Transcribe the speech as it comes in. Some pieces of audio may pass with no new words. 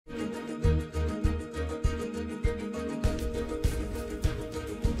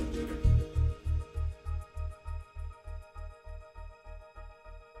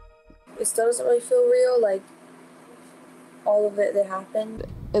it still doesn't really feel real, like all of it that happened.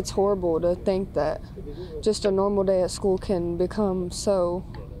 It's horrible to think that just a normal day at school can become so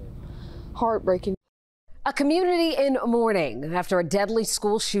heartbreaking. A community in mourning after a deadly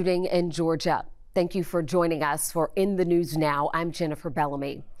school shooting in Georgia. Thank you for joining us for In the News Now. I'm Jennifer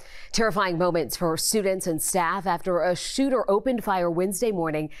Bellamy. Terrifying moments for students and staff after a shooter opened fire Wednesday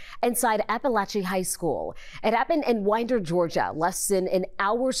morning inside Apalachee High School. It happened in Winder, Georgia, less than an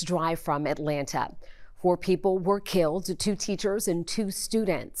hour's drive from Atlanta. 4 people were killed, 2 teachers and 2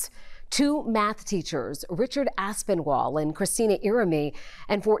 students. 2 math teachers, Richard Aspinwall and Christina Irami,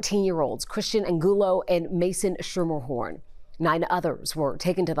 and 14-year-olds, Christian Angulo and Mason Schermerhorn. 9 others were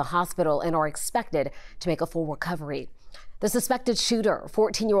taken to the hospital and are expected to make a full recovery. The suspected shooter,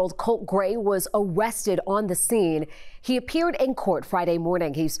 14-year-old Colt Gray, was arrested on the scene. He appeared in court Friday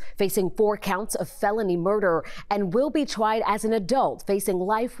morning. He's facing 4 counts of felony murder and will be tried as an adult, facing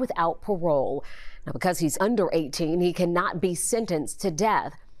life without parole. Now, because he's under 18, he cannot be sentenced to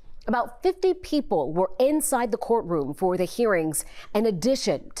death. About 50 people were inside the courtroom for the hearings, in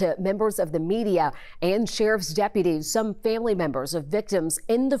addition to members of the media and sheriff's deputies, some family members of victims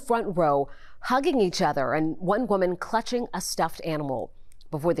in the front row, hugging each other, and one woman clutching a stuffed animal.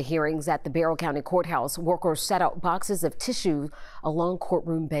 Before the hearings at the Barrow County Courthouse, workers set out boxes of tissue along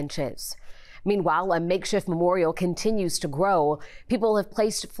courtroom benches. Meanwhile, a makeshift memorial continues to grow. People have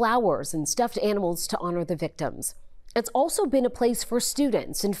placed flowers and stuffed animals to honor the victims. It's also been a place for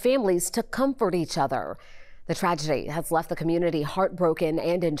students and families to comfort each other. The tragedy has left the community heartbroken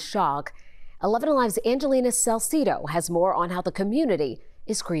and in shock. 11 Alive's Angelina Salcido has more on how the community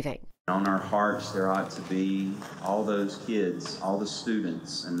is grieving. On our hearts, there ought to be all those kids, all the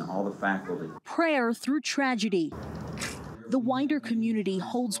students, and all the faculty. Prayer through tragedy. The Winder community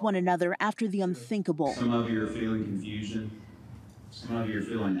holds one another after the unthinkable. Some of you are feeling confusion. Some of you are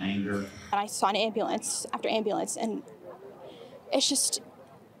feeling anger. I saw an ambulance after ambulance, and it's just,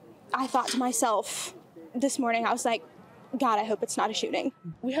 I thought to myself this morning, I was like, God, I hope it's not a shooting.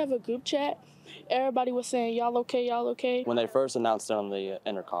 We have a group chat. Everybody was saying, y'all okay, y'all okay? When they first announced it on the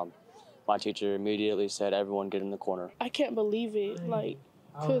intercom, my teacher immediately said, everyone get in the corner. I can't believe it,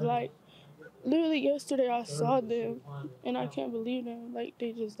 cause literally yesterday I saw them and I can't believe them,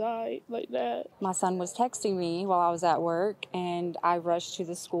 they just died like that. My son was texting me while I was at work, and I rushed to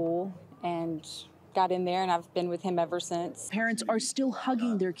the school and got in there, and I've been with him ever since. Parents are still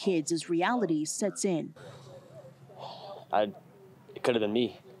hugging their kids as reality sets in. It could have been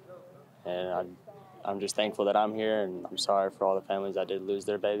me, and I'm just thankful that I'm here, and I'm sorry for all the families that did lose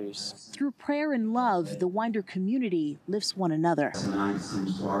their babies. Through prayer and love, the Winder community lifts one another. Tonight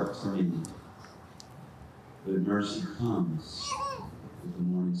seems dark to me, but mercy comes with the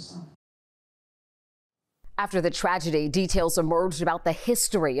morning sun. After the tragedy, details emerged about the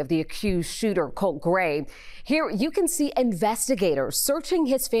history of the accused shooter, Colt Gray. Here you can see investigators searching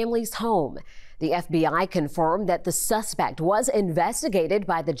his family's home. The FBI confirmed that the suspect was investigated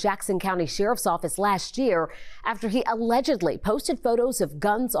by the Jackson County Sheriff's Office last year after he allegedly posted photos of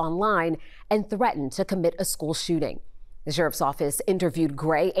guns online and threatened to commit a school shooting. The Sheriff's Office interviewed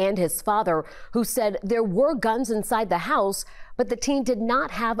Gray and his father, who said there were guns inside the house, but the teen did not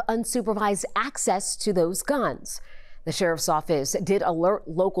have unsupervised access to those guns. The Sheriff's Office did alert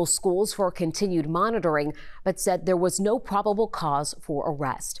local schools for continued monitoring, but said there was no probable cause for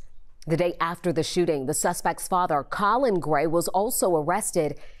arrest. The day after the shooting, the suspect's father, Colin Gray, was also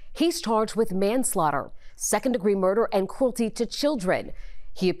arrested. He's charged with manslaughter, second-degree murder, and cruelty to children.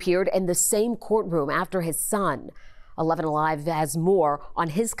 He appeared in the same courtroom after his son. 11 Alive has more on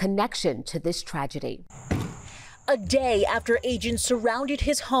his connection to this tragedy. A day after agents surrounded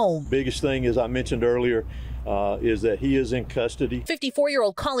his home. Biggest thing, as I mentioned earlier, is that he is in custody.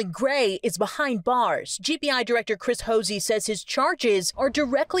 54-year-old Colin Gray is behind bars. GBI Director Chris Hosey says his charges are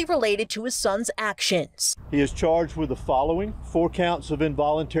directly related to his son's actions. He is charged with the following: 4 counts of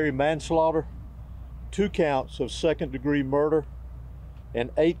involuntary manslaughter, 2 counts of second-degree murder, and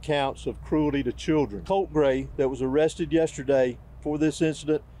 8 counts of cruelty to children. Colt Gray, that was arrested yesterday for this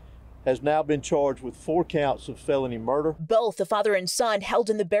incident, has now been charged with 4 counts of felony murder. Both the father and son held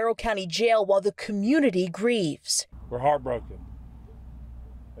in the Barrow County Jail while the community grieves. We're heartbroken.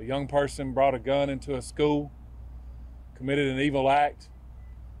 A young person brought a gun into a school, committed an evil act,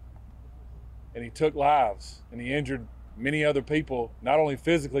 and he took lives, and he injured many other people, not only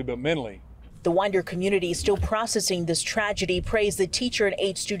physically but mentally. The Winder community is still processing this tragedy, prays the teacher and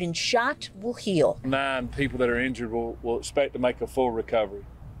 8 students shot will heal. 9 people that are injured will expect to make a full recovery.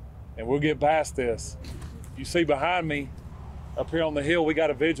 And we'll get past this. You see behind me, up here on the hill, we got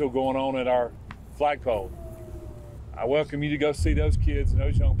a vigil going on at our flagpole. I welcome you to go see those kids and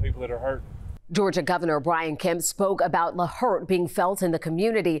those young people that are hurt. Georgia Governor Brian Kemp spoke about the hurt being felt in the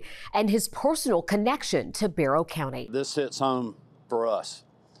community and his personal connection to Barrow County. This hits home for us.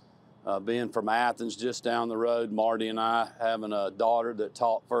 Being from Athens, just down the road, Marty and I having a daughter that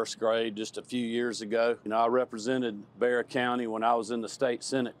taught first grade just a few years ago. You know, I represented Barrow County when I was in the state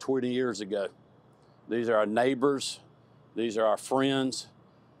Senate 20 years ago. These are our neighbors, these are our friends,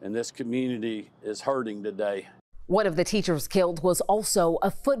 and this community is hurting today. One of the teachers killed was also a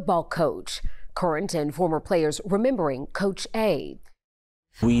football coach. Current and former players remembering Coach A.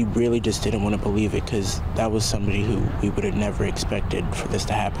 We really just didn't want to believe it because that was somebody who we would have never expected for this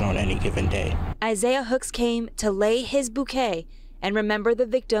to happen on any given day. Isaiah Hooks came to lay his bouquet and remember the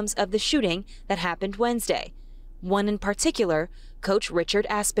victims of the shooting that happened Wednesday. One in particular, Coach Richard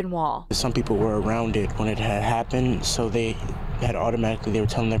Aspinwall. Some people were around it when it had happened, so they were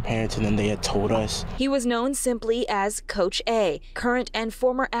telling their parents and then they had told us. He was known simply as Coach A. Current and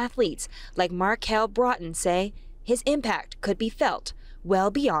former athletes like Markel Broughton say his impact could be felt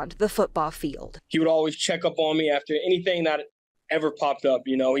well beyond the football field. He would always check up on me after anything that ever popped up.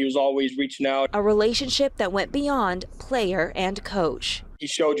 You know, he was always reaching out. A relationship that went beyond player and coach. He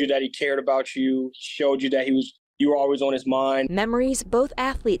showed you that he cared about you. He showed you that you were always on his mind. Memories both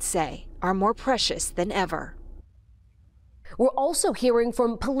athletes say are more precious than ever. We're also hearing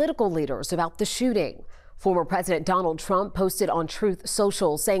from political leaders about the shooting. Former President Donald Trump posted on Truth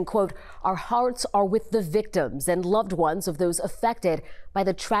Social saying, quote, "Our hearts are with the victims and loved ones of those affected by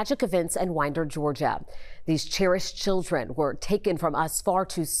the tragic events in Winder, Georgia. These cherished children were taken from us far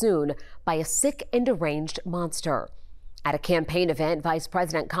too soon by a sick and deranged monster." At a campaign event, Vice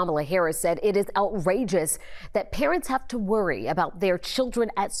President Kamala Harris said it is outrageous that parents have to worry about their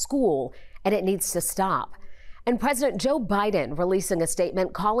children at school, and it needs to stop. And President Joe Biden releasing a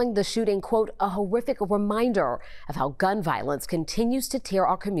statement calling the shooting, quote, "a horrific reminder of how gun violence continues to tear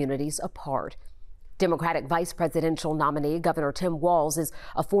our communities apart." Democratic vice presidential nominee Governor Tim Walz is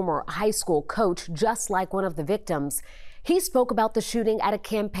a former high school coach, just like one of the victims. He spoke about the shooting at a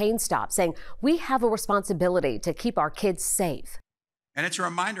campaign stop, saying, "We have a responsibility to keep our kids safe." And it's a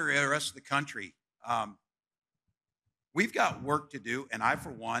reminder to the rest of the country, we've got work to do, and I,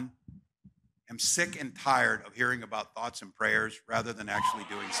 for one, am sick and tired of hearing about thoughts and prayers rather than actually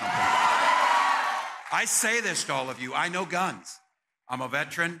doing something about it. I say this to all of you. I know guns. I'm a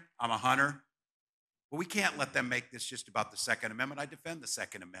veteran. I'm a hunter. But we can't let them make this just about the Second Amendment. I defend the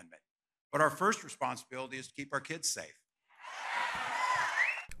Second Amendment. But our first responsibility is to keep our kids safe.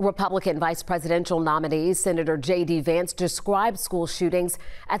 Republican vice presidential nominee Senator J.D. Vance described school shootings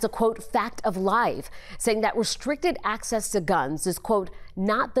as a, quote, "fact of life," saying that restricted access to guns is, quote,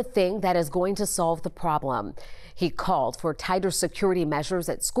 "not the thing that is going to solve the problem." He called for tighter security measures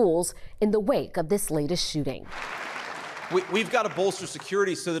at schools in the wake of this latest shooting. We've got to bolster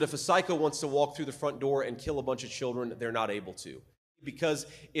security so that if a psycho wants to walk through the front door and kill a bunch of children, they're not able to. Because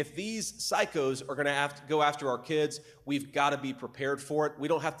if these psychos are going to have to go after our kids, we've got to be prepared for it. We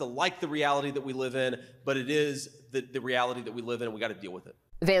don't have to like the reality that we live in, but it is the reality that we live in, and we got to deal with it.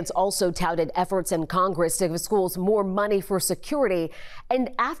 Vance also touted efforts in Congress to give schools more money for security.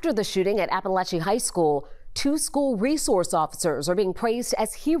 And after the shooting at Apalachee High School, 2 school resource officers are being praised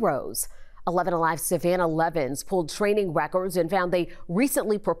as heroes. 11 Alive's Savannah Levins pulled training records and found they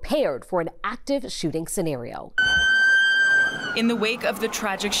recently prepared for an active shooting scenario. In the wake of the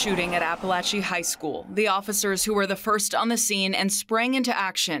tragic shooting at Apalachee High School, the officers who were the first on the scene and sprang into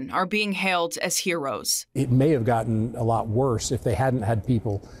action are being hailed as heroes. It may have gotten a lot worse if they hadn't had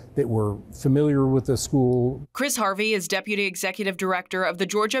people that were familiar with the school. Chris Harvey is Deputy Executive Director of the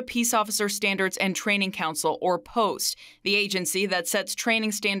Georgia Peace Officer Standards and Training Council, or POST, the agency that sets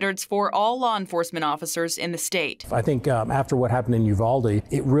training standards for all law enforcement officers in the state. I think after what happened in Uvalde,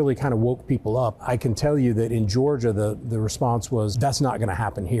 it really kind of woke people up. I can tell you that in Georgia, the response was, that's not going to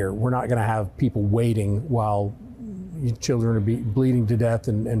happen here. We're not going to have people waiting while children are bleeding to death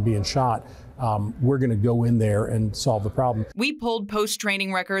and being shot. We're going to go in there and solve the problem. We pulled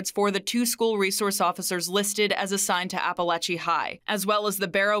post-training records for the 2 school resource officers listed as assigned to Apalachee High, as well as the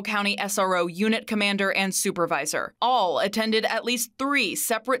Barrow County SRO unit commander and supervisor. All attended at least 3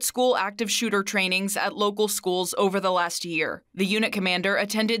 separate school active shooter trainings at local schools over the last year. The unit commander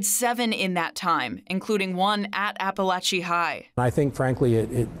attended 7 in that time, including 1 at Apalachee High. I think, frankly,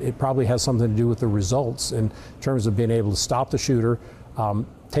 it probably has something to do with the results in terms of being able to stop the shooter,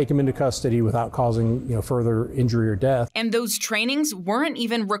 take him into custody without causing, further injury or death. And those trainings weren't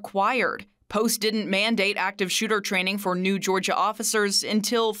even required. Post didn't mandate active shooter training for new Georgia officers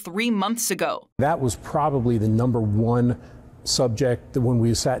until 3 months ago. That was probably the number one subject when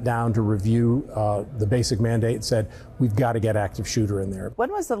we sat down to review the basic mandate and said, we've got to get active shooter in there.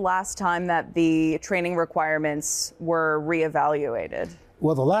 When was the last time that the training requirements were reevaluated?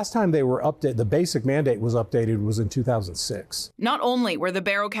 Well, the last time they were updated, the basic mandate was updated, was in 2006. Not only were the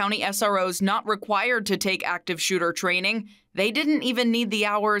Barrow County SROs not required to take active shooter training, they didn't even need the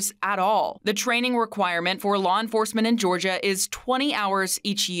hours at all. The training requirement for law enforcement in Georgia is 20 hours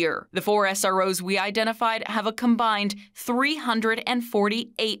each year. The 4 SROs we identified have a combined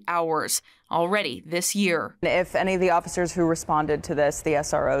 348 hours already this year. If any of the officers who responded to this, the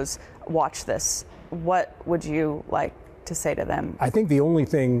SROs, watch this, what would you like to say to them? I think the only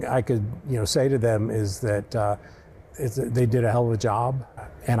thing I could, say to them is that they did a hell of a job,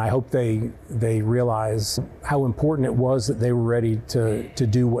 and I hope they realize how important it was that they were ready to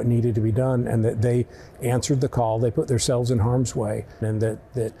do what needed to be done, and that they answered the call. They put themselves in harm's way, and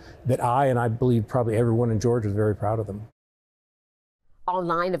that I believe probably everyone in Georgia is very proud of them. All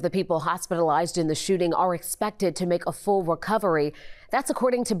 9 of the people hospitalized in the shooting are expected to make a full recovery. That's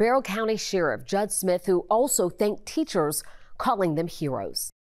according to Barrow County Sheriff Judd Smith, who also thanked teachers, calling them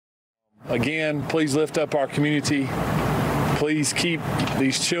heroes. Again, please lift up our community. Please keep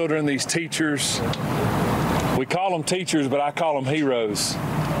these children, these teachers. We call them teachers, but I call them heroes.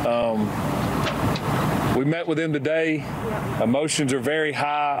 We met with them today. Emotions are very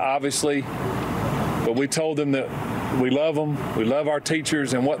high, obviously, but we told them that we love them, we love our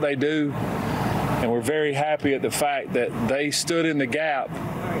teachers and what they do, and we're very happy at the fact that they stood in the gap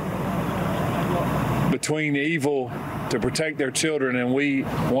between evil to protect their children, and we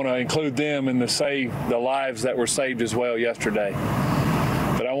want to include them in the lives that were saved as well yesterday.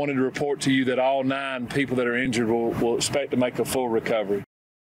 But I wanted to report to you that all 9 people that are injured will expect to make a full recovery.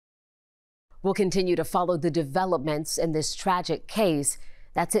 We'll continue to follow the developments in this tragic case.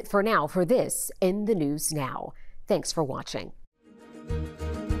 That's it for now for this In the News Now. Thanks for watching.